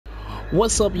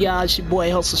What's up, y'all? It's your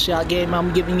boy Hustle Shot Game.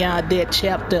 I'm giving y'all that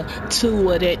chapter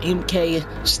 2 of that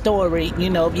MK story. You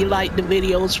know, if you like the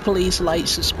videos, please like,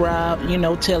 subscribe,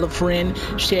 tell a friend,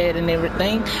 share it and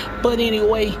everything. But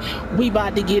anyway, we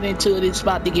about to get into it. It's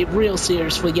about to get real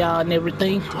serious for y'all and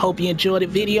everything. Hope you enjoy the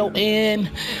video and,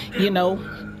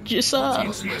 just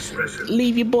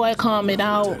leave your boy a comment.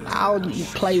 I'll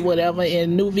play whatever,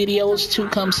 and new videos too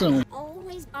come soon.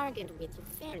 Always bargained with you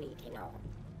fairly,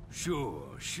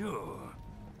 Sure.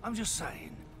 I'm just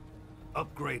saying.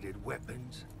 Upgraded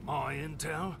weapons, my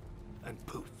intel, and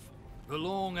poof. The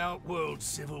long outworld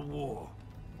civil war.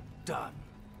 Done.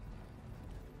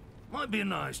 Might be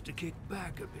nice to kick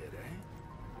back a bit, eh?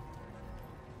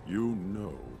 You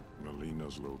know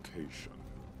Melina's location.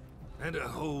 And a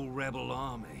whole rebel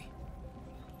army.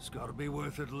 It's gotta be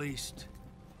worth at least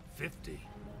 50.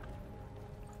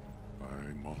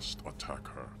 I must attack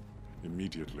her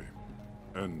immediately.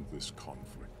 End this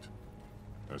conflict.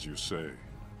 As you say,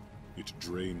 it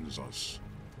drains us.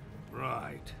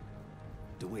 Right.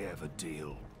 Do we have a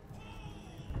deal?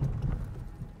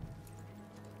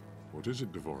 What is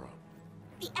it, Devora?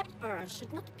 The Emperor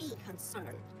should not be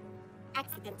concerned.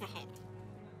 Accident ahead.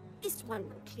 This one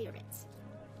will clear it.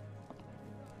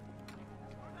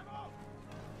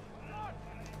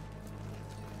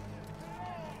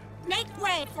 Make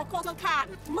way for Kotal Khan!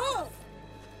 Move!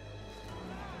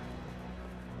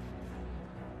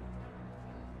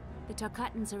 The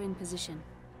Tarkatans are in position.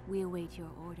 We await your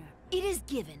order. It is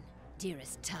given,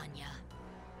 dearest Tanya.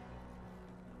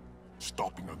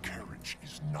 Stopping a carriage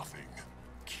is nothing.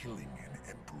 Killing an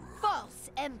emperor False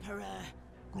Emperor!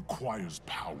 requires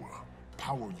power.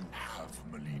 Power you have,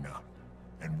 Melina,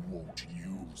 and won't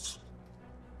use.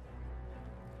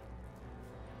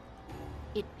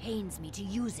 It pains me to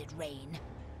use it, Rain.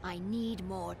 I need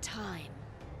more time.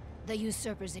 The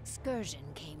usurper's excursion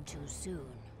came too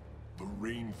soon. The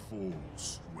rain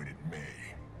falls when it may.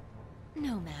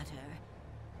 No matter.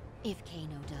 If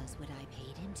Kano does what I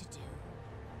paid him to do.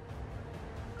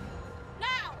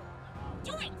 Now!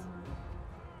 Do it!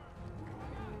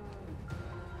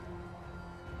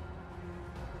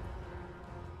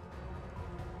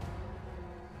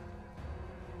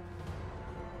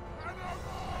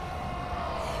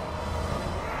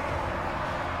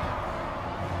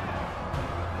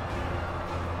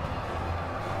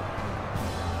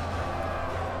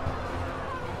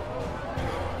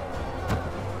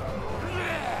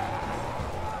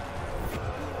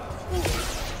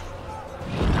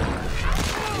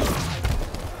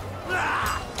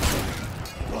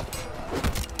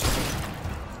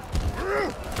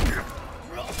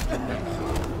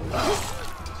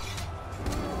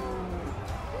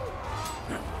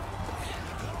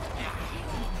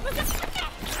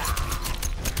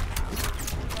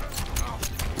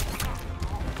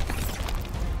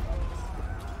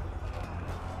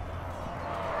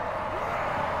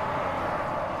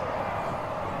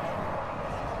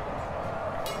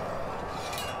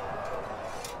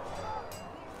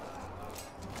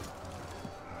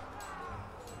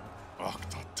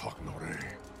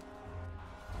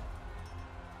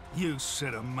 You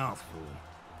said a mouthful.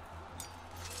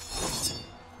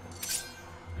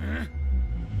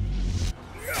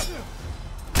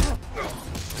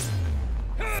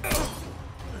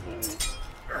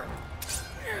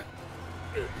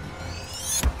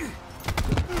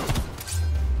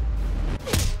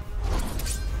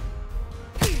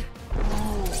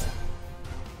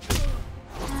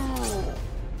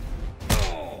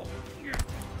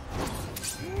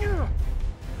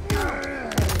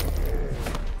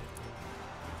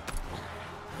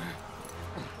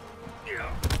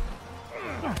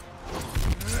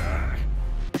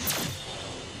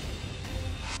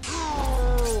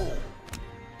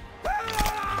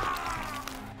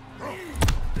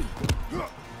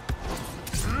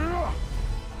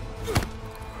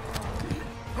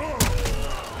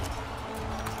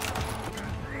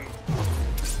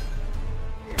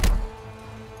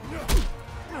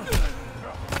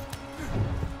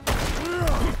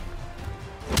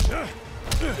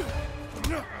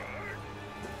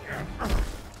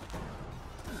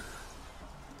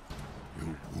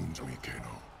 You wound me,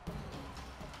 Kano.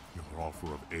 Your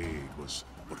offer of aid was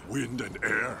but wind and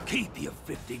air. Keep your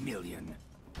 50 million.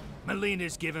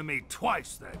 Melina's given me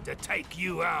twice that to take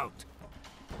you out.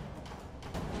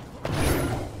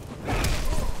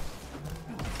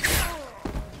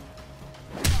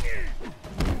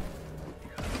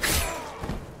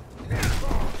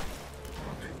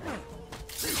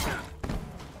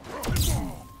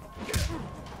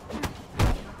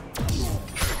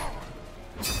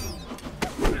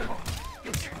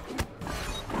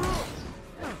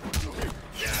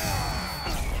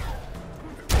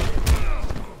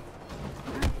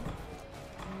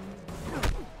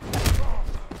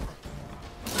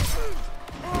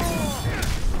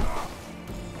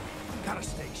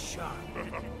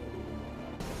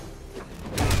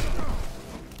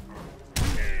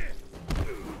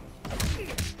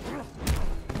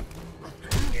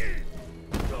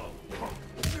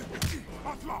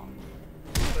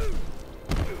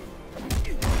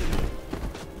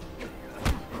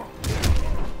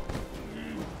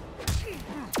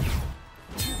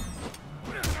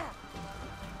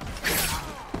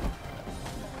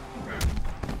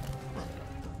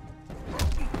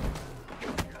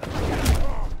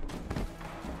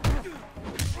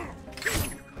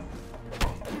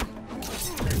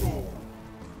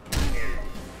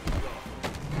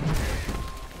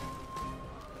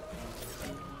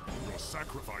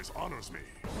 sacrifice honors me.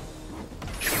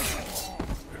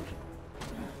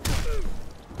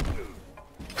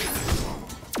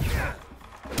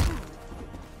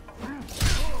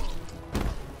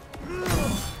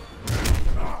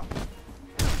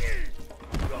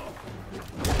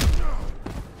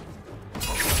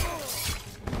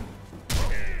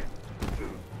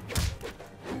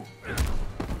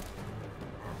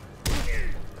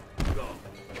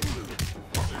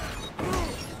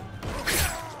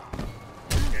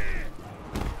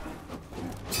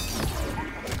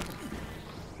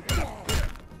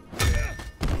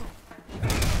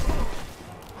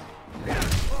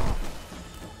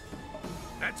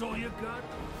 That's all you got?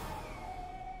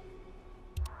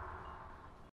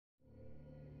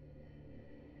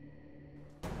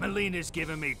 Melina's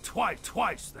given me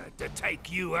twice that to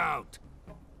take you out.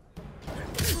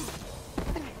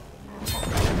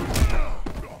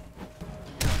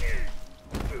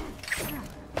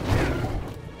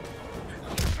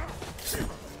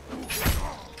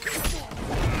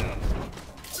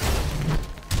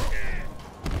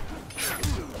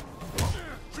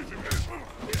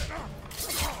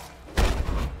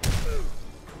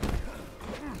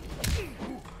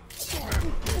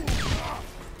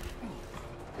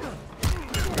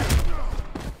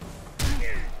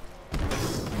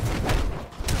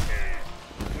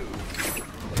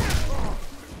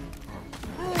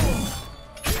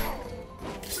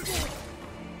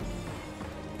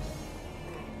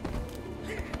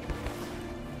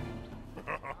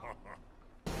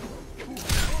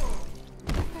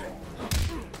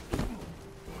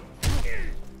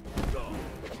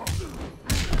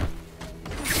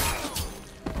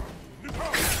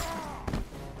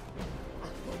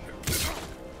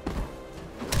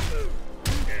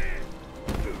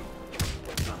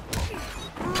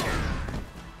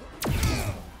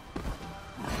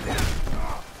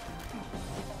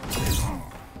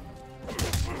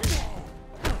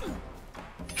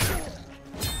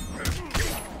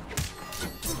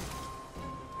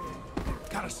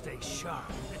 Gotta stay sharp.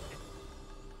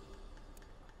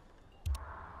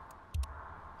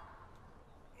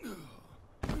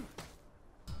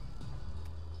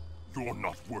 You're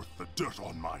not worth the dirt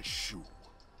on my shoe.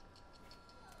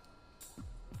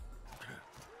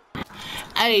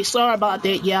 Hey, sorry about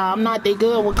that, y'all. I'm not that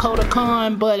good with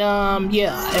Kodokan, but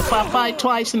yeah, if I fight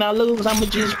twice and I lose, I'ma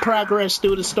just progress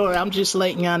through the story. I'm just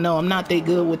letting y'all know I'm not that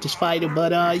good with this fighter,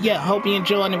 but yeah, hope you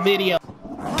enjoying the video.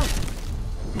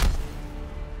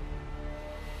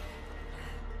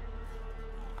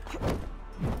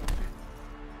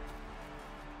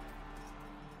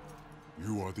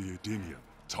 You are the Edenian,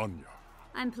 Tanya.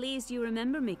 I'm pleased you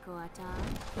remember me, Koata.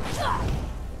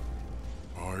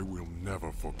 I will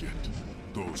never forget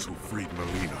those who freed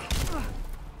Melina.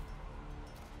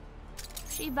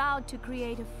 She vowed to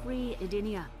create a free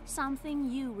Edenia, something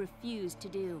you refused to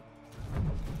do.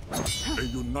 A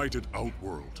united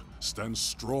Outworld stands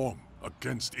strong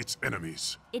against its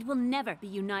enemies. It will never be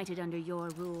united under your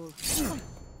rule.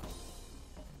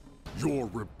 Your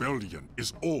rebellion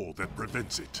is all that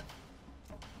prevents it.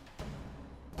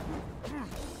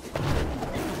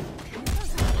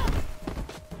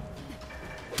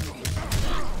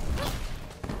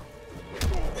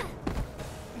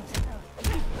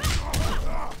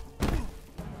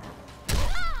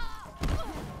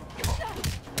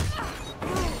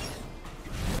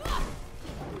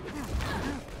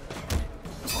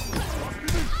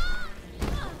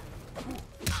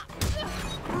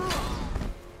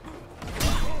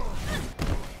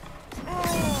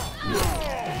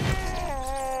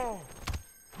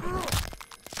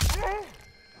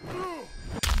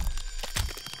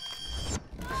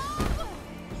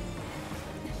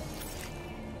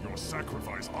 Your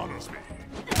sacrifice honors me.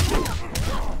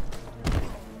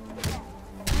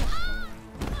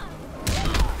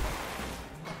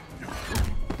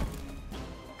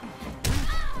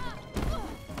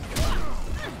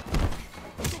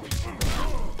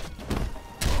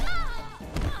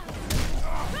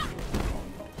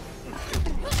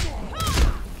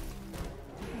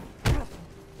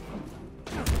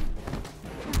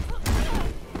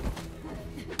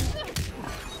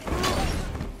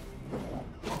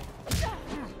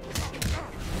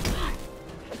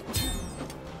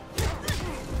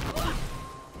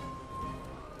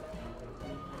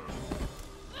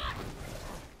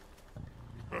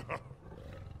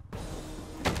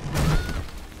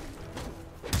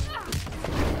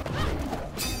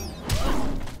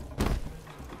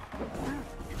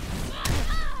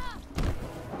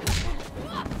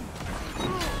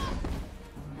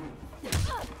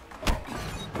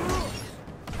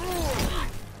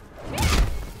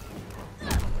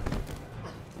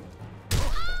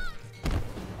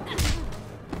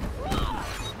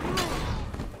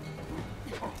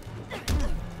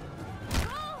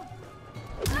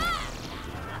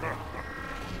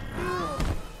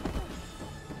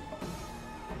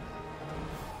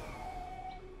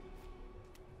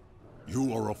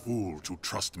 You are a fool to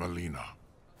trust Melina.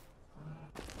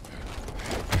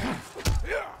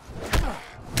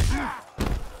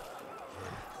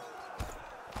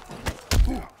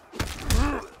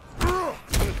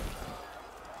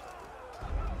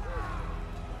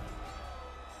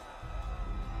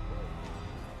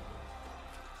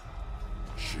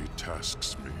 She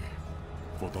tasks me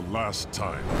for the last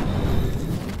time.